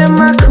for you in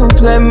my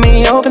coupe, let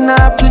me open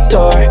up the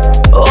door.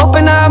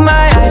 Open up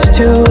my eyes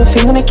to a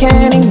feeling I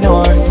can't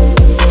ignore.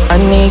 I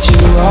need you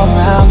all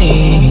around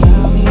me.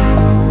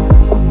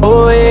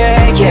 Oh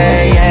yeah,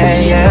 yeah, yeah,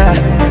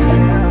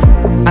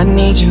 yeah. I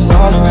need you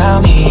all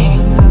around me.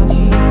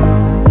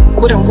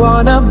 Wouldn't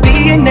wanna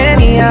be in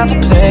any other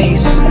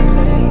place.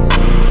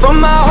 From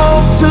my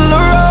home to the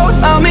road,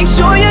 I'll make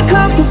sure you're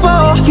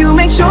comfortable. You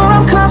make sure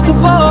I'm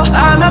comfortable.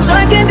 Our love's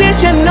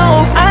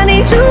unconditional. I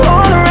need you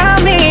all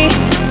around me.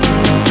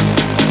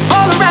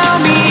 All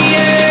around me,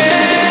 yeah.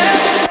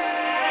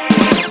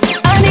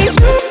 I need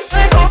you.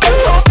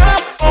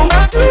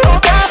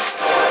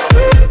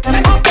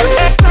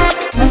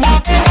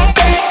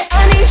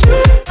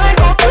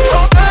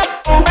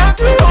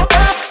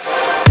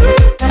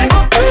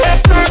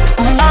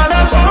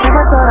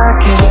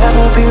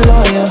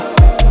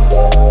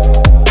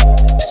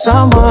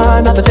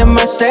 Someone other than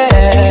myself.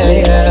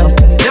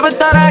 Never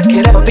thought I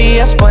could ever be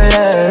a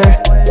spoiler.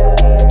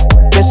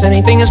 Guess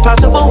anything is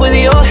possible with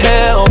your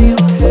help.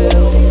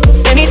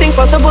 Anything's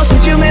possible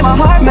since you made my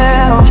heart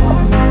melt.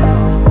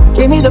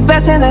 Gave me the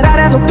best hand that I'd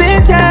ever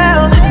been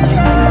dealt.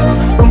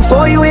 Room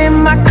for you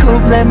in my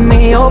coupe, let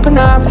me open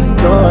up the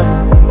door.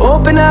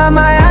 Open up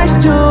my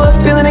eyes to a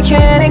feeling I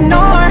can't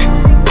ignore.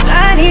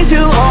 I need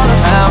you all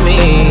around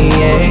me,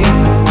 yeah.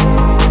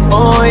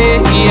 Oh yeah,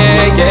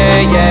 yeah,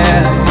 yeah,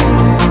 yeah.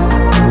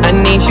 I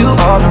need you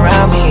all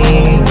around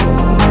me.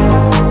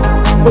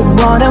 Wouldn't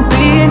wanna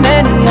be in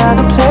any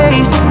other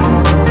place.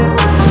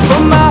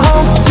 From my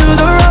home to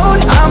the road,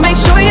 I'll make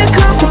sure you're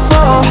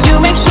comfortable.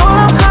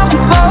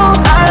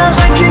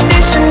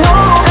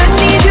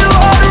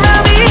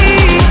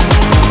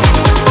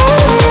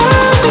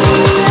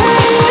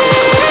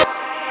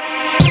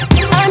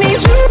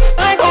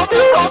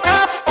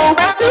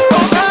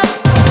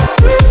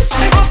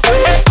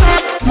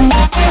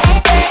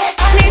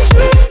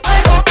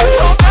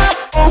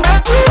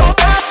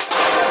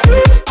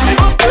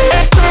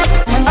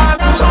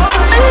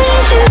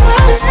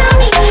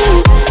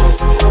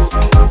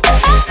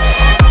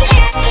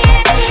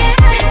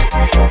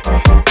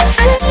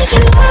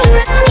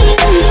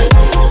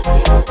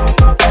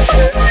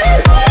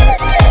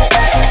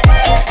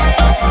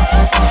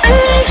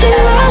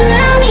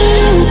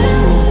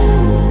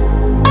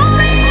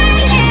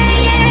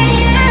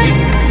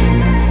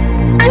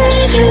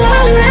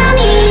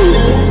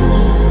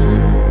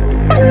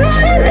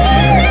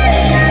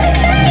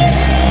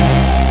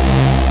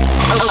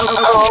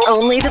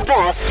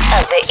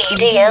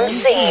 EDM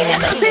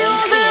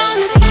scene.